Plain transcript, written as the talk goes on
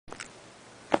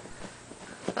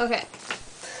Okay.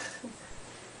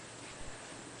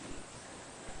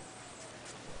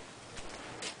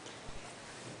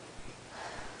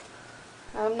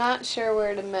 I'm not sure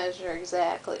where to measure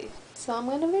exactly, so I'm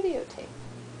going to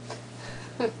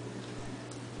videotape.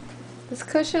 This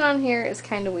cushion on here is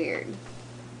kind of weird,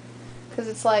 because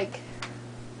it's like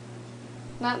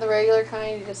not the regular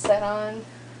kind you just set on.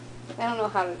 I don't know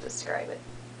how to describe it.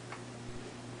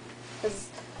 Because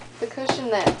the cushion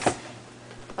that's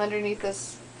underneath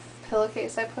this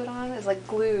pillowcase I put on is like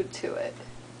glued to it.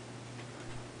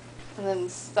 And then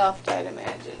stuffed, I'd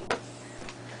imagine.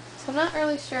 So I'm not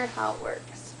really sure how it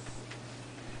works.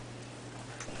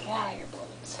 Get out of here,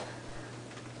 balloons.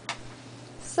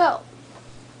 So,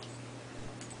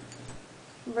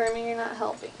 Vermi, you're not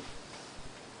helping.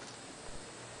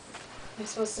 You're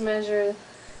supposed to measure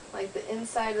like the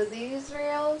inside of these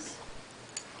rails.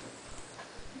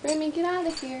 Vermi, get out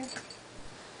of here.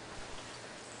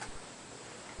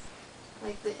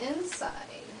 Like the inside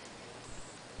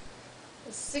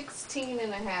is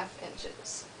 16.5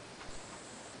 inches.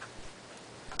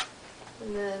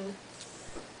 And then,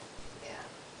 yeah.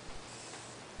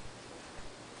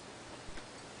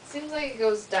 Seems like it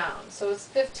goes down, so it's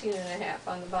 15.5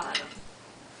 on the bottom.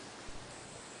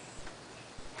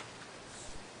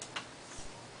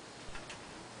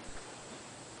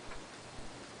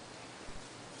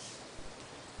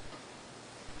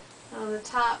 On the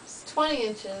top's 20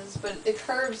 inches, but it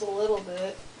curves a little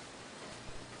bit.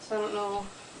 So I don't know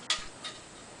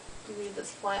if you need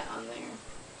this flat on there.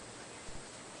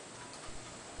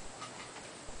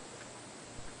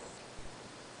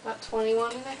 About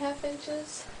 21.5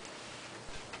 inches.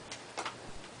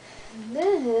 And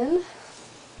then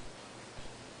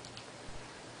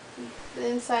the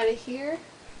inside of here,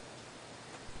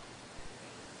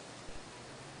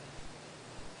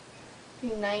 be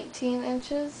 19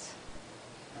 inches.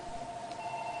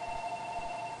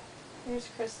 Here's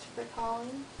Christopher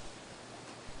calling.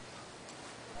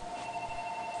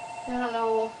 I don't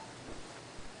know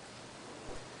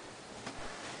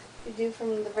if you do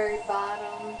from the very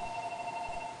bottom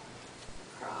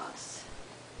across.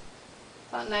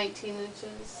 About 19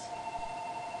 inches.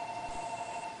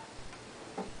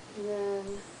 And then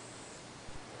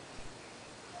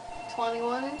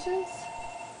 21 inches.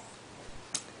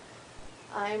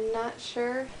 I'm not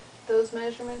sure those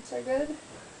measurements are good,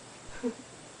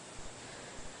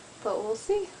 but we'll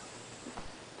see.